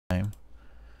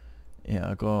Yeah,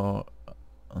 I got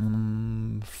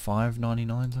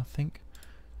 5.99s, I think.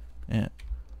 Yeah.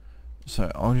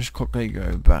 So I'll just quickly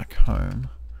go back home.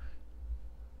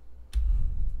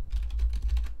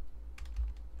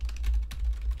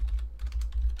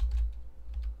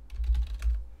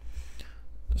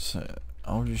 So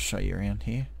I'll just show you around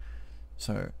here.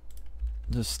 So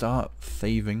to start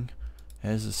thieving,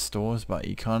 here's the stores, but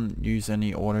you can't use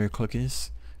any auto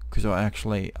clickers because it'll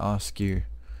actually ask you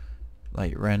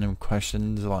like random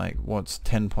questions like what's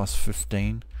 10 plus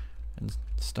 15 and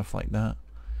stuff like that,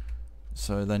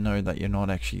 so they know that you're not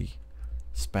actually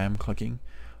spam clicking.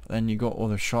 Then you got all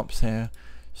the shops here.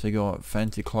 So you got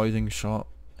fancy clothing shop,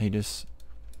 he just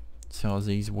sells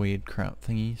these weird crap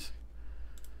thingies.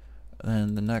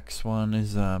 And the next one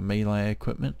is melee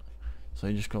equipment, so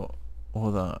you just got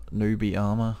all the newbie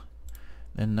armor.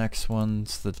 Then next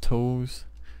one's the tools,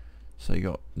 so you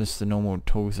got this the normal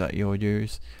tools that you'll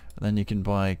use. And then you can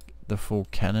buy the full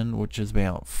cannon, which is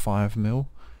about 5 mil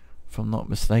if I'm not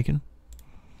mistaken.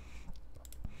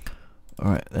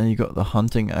 Alright, then you got the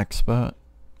hunting expert,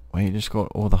 where you just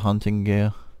got all the hunting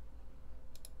gear,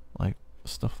 like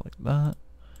stuff like that.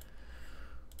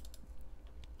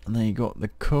 And then you got the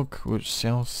cook, which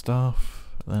sells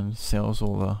stuff, then sells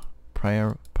all the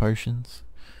prayer potions.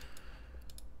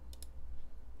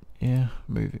 Yeah,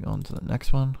 moving on to the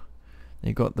next one. Then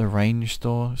you got the range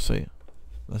store, so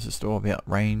there's a store about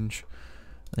range.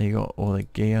 Then you got all the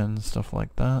gear and stuff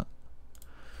like that.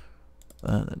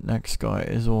 Then the next guy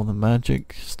is all the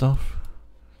magic stuff,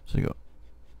 so you got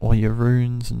all your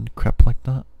runes and crap like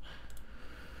that.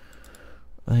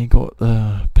 Then you got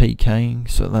the PKing,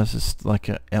 so that's just like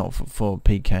an outfit for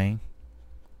PKing.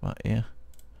 But yeah.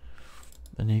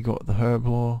 Then you got the herb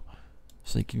law,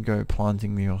 so you can go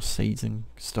planting your seeds and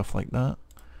stuff like that.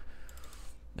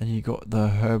 Then you got the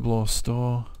herb law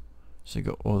store, so you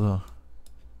got all the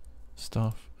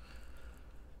stuff.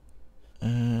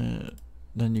 Then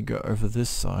you go over this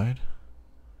side.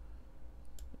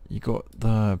 You got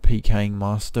the PKing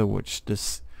master, which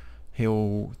just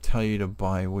he'll tell you to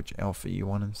buy which outfit you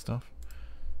want and stuff.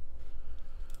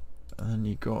 And then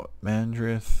you got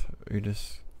Mandrith, who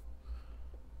just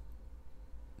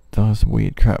does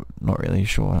weird crap. Not really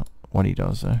sure what he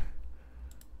does though.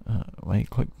 Wait,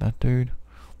 click that dude.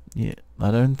 Yeah,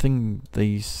 I don't think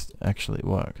these actually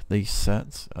work. These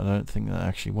sets, I don't think they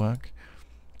actually work.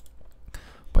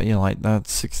 But yeah, like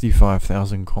that's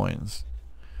 65,000 coins.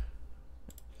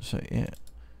 So yeah.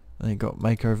 Then you got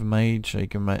makeover mage, so you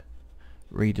can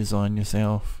redesign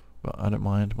yourself. But I don't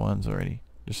mind, mine's already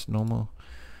just normal.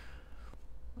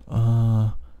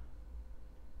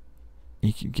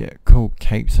 You can get cool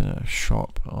capes in a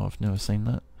shop. Oh, I've never seen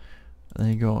that. And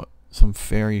then you got some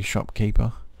fairy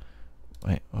shopkeeper.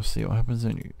 Wait, I'll see what happens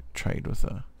when you trade with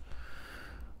her.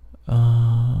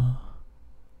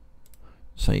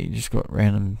 So you just got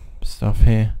random stuff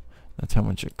here. That's how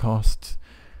much it costs.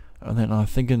 And then I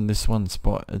think in this one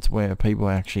spot, it's where people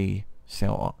actually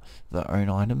sell their own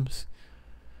items.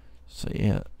 So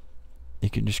yeah,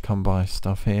 you can just come buy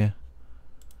stuff here.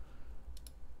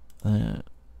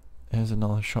 Here's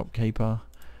another shopkeeper.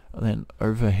 And then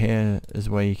over here is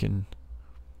where you can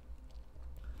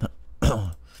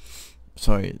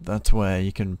sorry, that's where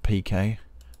you can PK.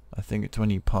 I think it's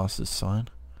when you pass this sign.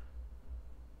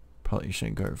 Probably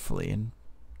shouldn't go fully in.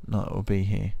 No, it will be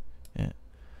here. Yeah.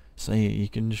 So yeah, you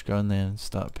can just go in there and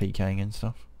start PKing and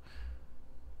stuff.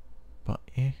 But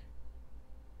yeah.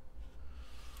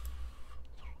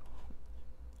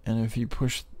 And if you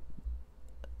push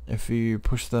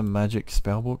the magic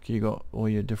spellbook, you got all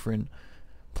your different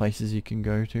places you can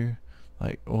go to,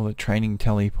 like all the training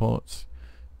teleports.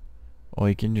 Or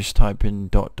you can just type in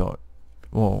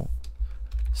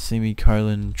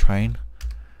semicolon train,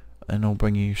 and it'll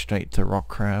bring you straight to rock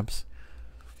crabs.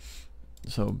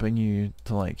 So it'll bring you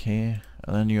to like here,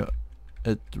 and then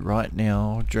right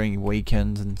now during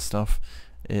weekends and stuff,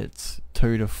 it's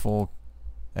 2 to 4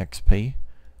 XP,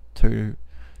 2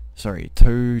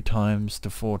 times to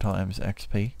 4 times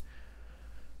XP.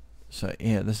 So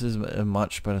yeah, this is a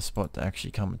much better spot to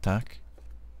actually come attack.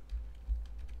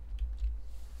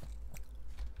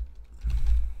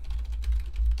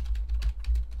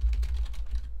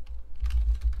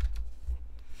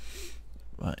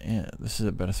 But yeah, this is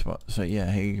a better spot. So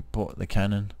yeah, he bought the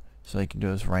cannon so he can do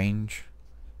his range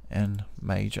and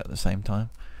mage at the same time.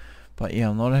 But yeah,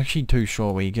 I'm not actually too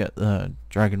sure where you get the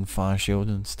dragon fire shield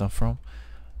and stuff from.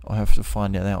 I'll have to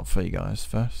find it out for you guys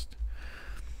first.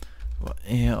 But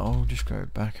yeah, I'll just go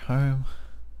back home.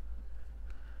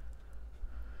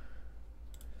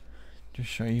 Just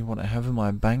show you what I have in my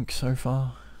bank so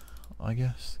far, I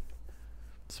guess.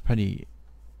 It's pretty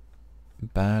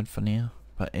bad for now,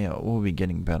 but yeah, it will be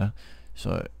getting better.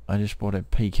 So I just bought a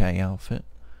PK outfit.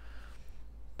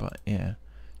 But yeah,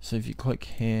 so if you click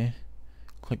here,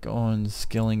 click on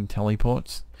skilling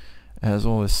teleports, it has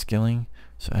all the skilling.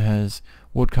 So it has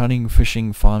woodcutting,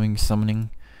 fishing, farming, summoning,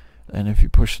 and if you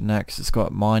push next, it's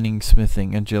got mining,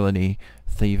 smithing, agility,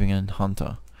 thieving, and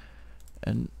hunter.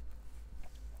 And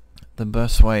the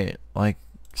best way, like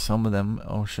some of them,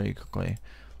 I'll show you quickly.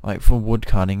 Like for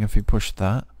woodcutting, if you push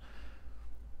that,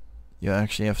 you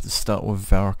actually have to start with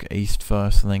Varrock East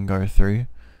first and then go through,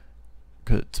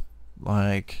 because it's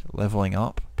like leveling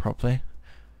up properly.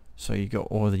 So you got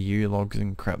all the U logs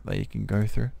and crap that you can go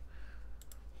through.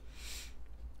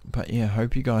 But yeah,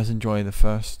 hope you guys enjoy the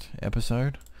first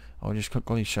episode. I'll just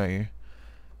quickly show you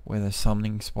where the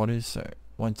summoning spot is. So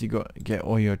once you get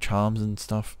all your charms and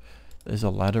stuff, there's a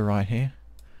ladder right here.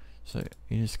 So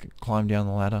you just climb down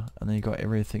the ladder, and then you got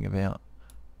everything about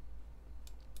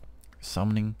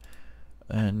summoning,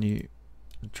 and you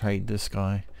trade this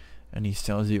guy, and he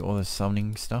sells you all the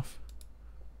summoning stuff.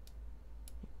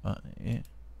 Yeah.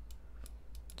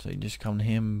 So you just come to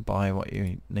him, buy what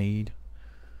you need,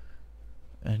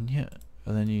 and yeah,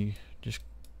 and then you just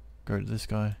go to this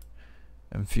guy,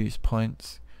 infuse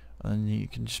points, and then you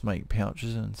can just make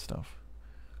pouches and stuff.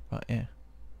 But yeah,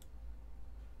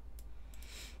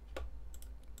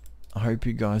 I hope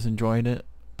you guys enjoyed it.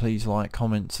 Please like,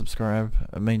 comment, subscribe.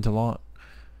 It means a lot.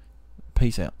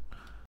 Peace out.